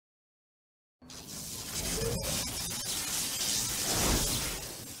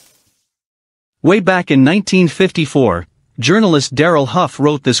Way back in 1954, journalist Darrell Huff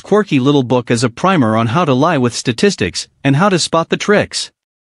wrote this quirky little book as a primer on how to lie with statistics and how to spot the tricks.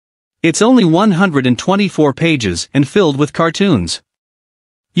 It's only 124 pages and filled with cartoons.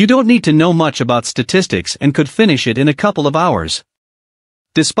 You don't need to know much about statistics and could finish it in a couple of hours.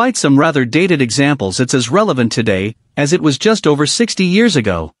 Despite some rather dated examples, it's as relevant today as it was just over 60 years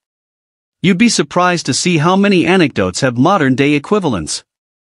ago. You'd be surprised to see how many anecdotes have modern-day equivalents.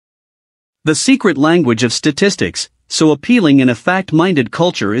 The secret language of statistics, so appealing in a fact-minded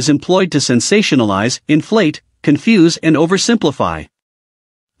culture, is employed to sensationalize, inflate, confuse and oversimplify.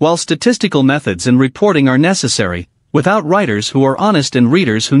 While statistical methods and reporting are necessary, without writers who are honest and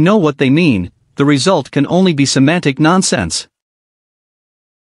readers who know what they mean, the result can only be semantic nonsense.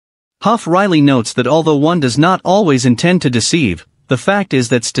 Huff wryly notes that although one does not always intend to deceive, the fact is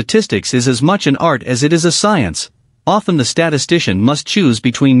that statistics is as much an art as it is a science. Often the statistician must choose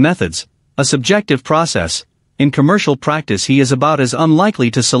between methods, a subjective process. In commercial practice he is about as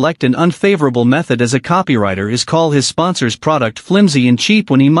unlikely to select an unfavorable method as a copywriter is call his sponsor's product flimsy and cheap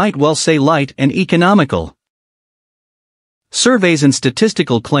when he might well say light and economical. Surveys and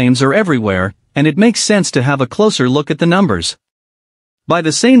statistical claims are everywhere, and it makes sense to have a closer look at the numbers. By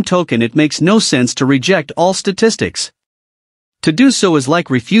the same token, it makes no sense to reject all statistics. To do so is like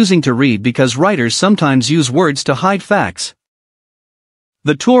refusing to read because writers sometimes use words to hide facts.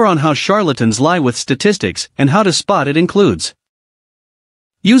 The tour on how charlatans lie with statistics and how to spot it includes: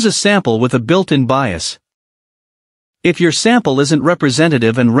 use a sample with a built-in bias. If your sample isn't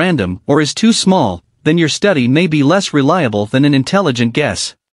representative and random or is too small, then your study may be less reliable than an intelligent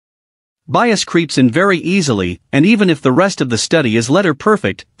guess. Bias creeps in very easily, and even if the rest of the study is letter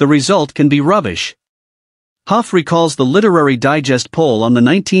perfect, the result can be rubbish. Huff recalls the Literary Digest poll on the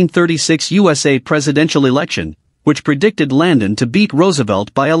 1936 USA presidential election, which predicted Landon to beat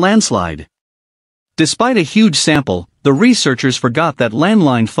Roosevelt by a landslide. Despite a huge sample, the researchers forgot that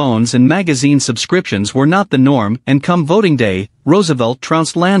landline phones and magazine subscriptions were not the norm, and come voting day, Roosevelt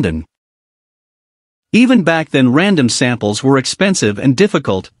trounced Landon. Even back then random samples were expensive and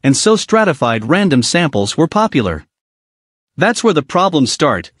difficult, and so stratified random samples were popular. That's where the problems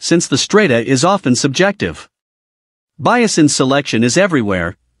start, since the strata is often subjective. Bias in selection is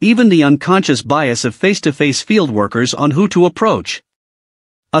everywhere, even the unconscious bias of face-to-face field workers on who to approach.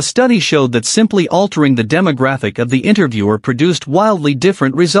 A study showed that simply altering the demographic of the interviewer produced wildly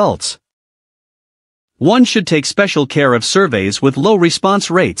different results. One should take special care of surveys with low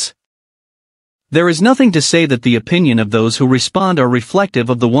response rates. There is nothing to say that the opinion of those who respond are reflective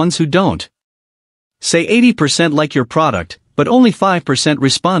of the ones who don't. Say 80% like your product, but only 5%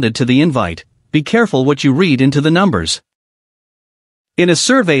 responded to the invite. Be careful what you read into the numbers. In a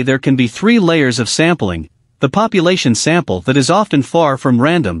survey there can be 3 layers of sampling: the population sample that is often far from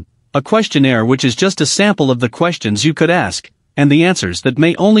random, a questionnaire which is just a sample of the questions you could ask, and the answers that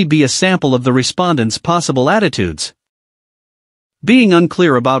may only be a sample of the respondents' possible attitudes. Being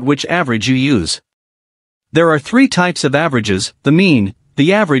unclear about which average you use. There are 3 types of averages: the mean,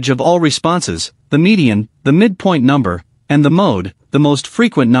 the average of all responses, the median, the midpoint number, and the mode, the most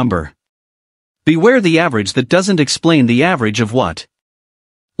frequent number. Beware the average that doesn't explain the average of what.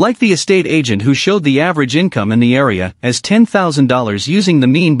 Like the estate agent who showed the average income in the area as $10,000 using the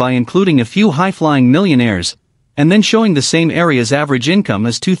mean by including a few high-flying millionaires, and then showing the same area's average income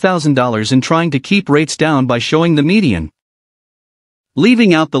as $2,000 and trying to keep rates down by showing the median,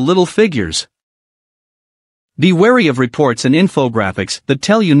 leaving out the little figures. Be wary of reports and infographics that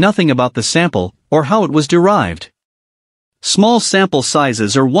tell you nothing about the sample or how it was derived. Small sample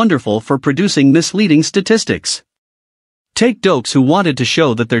sizes are wonderful for producing misleading statistics. Take dokes who wanted to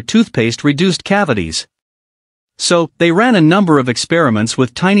show that their toothpaste reduced cavities. So, they ran a number of experiments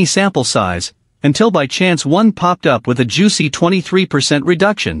with tiny sample size, until by chance one popped up with a juicy 23%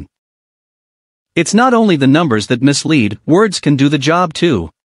 reduction. It's not only the numbers that mislead, words can do the job too.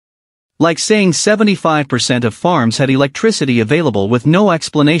 Like saying 75% of farms had electricity available with no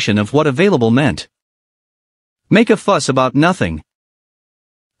explanation of what available meant. Make a fuss about nothing.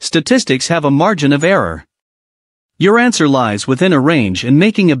 Statistics have a margin of error. Your answer lies within a range, and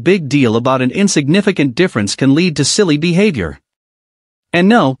making a big deal about an insignificant difference can lead to silly behavior. And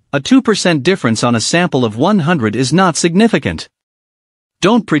no, a 2% difference on a sample of 100 is not significant.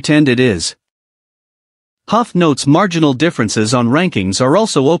 Don't pretend it is. Huff notes marginal differences on rankings are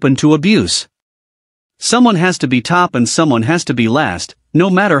also open to abuse. Someone has to be top and someone has to be last,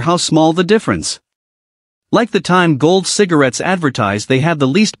 no matter how small the difference. Like the time Gold cigarettes advertised they had the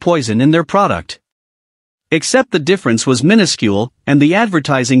least poison in their product. Except the difference was minuscule, and the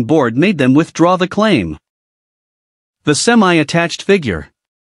advertising board made them withdraw the claim. The semi-attached figure.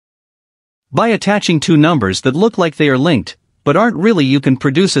 By attaching two numbers that look like they are linked, but aren't really, you can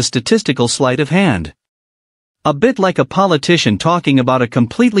produce a statistical sleight of hand. A bit like a politician talking about a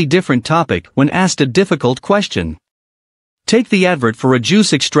completely different topic when asked a difficult question. Take the advert for a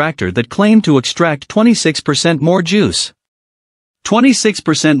juice extractor that claimed to extract 26% more juice.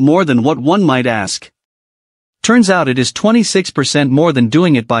 26% more than what one might ask. Turns out it is 26% more than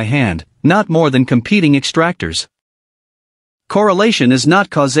doing it by hand, not more than competing extractors. Correlation is not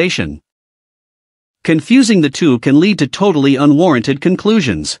causation. Confusing the two can lead to totally unwarranted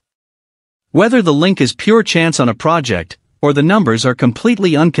conclusions. Whether the link is pure chance on a project, or the numbers are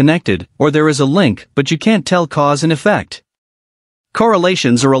completely unconnected, or there is a link but you can't tell cause and effect.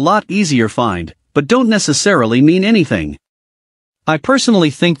 Correlations are a lot easier to find, but don't necessarily mean anything. I personally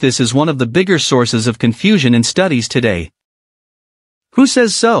think this is one of the bigger sources of confusion in studies today. Who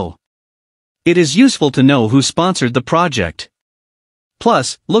says so? It is useful to know who sponsored the project.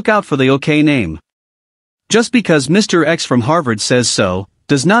 Plus, look out for the OK name. Just because Mr. X from Harvard says so,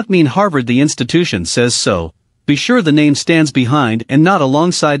 does not mean Harvard the institution says so. Be sure the name stands behind and not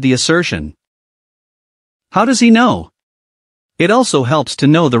alongside the assertion. How does he know? It also helps to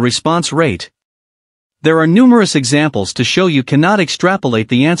know the response rate. There are numerous examples to show you cannot extrapolate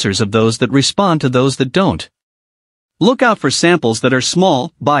the answers of those that respond to those that don't. Look out for samples that are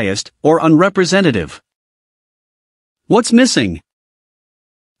small, biased, or unrepresentative. What's missing?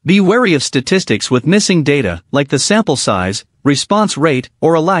 Be wary of statistics with missing data, like the sample size, response rate,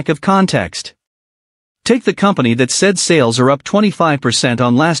 or a lack of context. Take the company that said sales are up 25%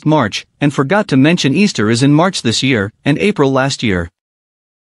 on last March, and forgot to mention Easter is in March this year, and April last year.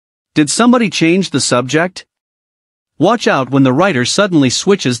 Did somebody change the subject? Watch out when the writer suddenly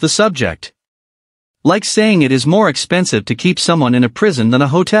switches the subject. Like saying it is more expensive to keep someone in a prison than a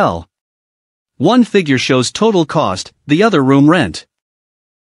hotel. One figure shows total cost, the other room rent.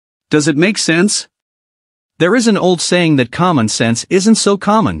 Does it make sense? There is an old saying that common sense isn't so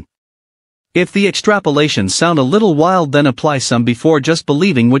common. If the extrapolations sound a little wild, then apply some before just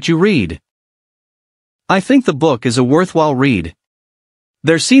believing what you read. I think the book is a worthwhile read.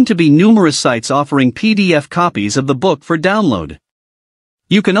 There seem to be numerous sites offering PDF copies of the book for download.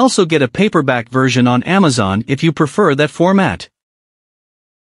 You can also get a paperback version on Amazon if you prefer that format.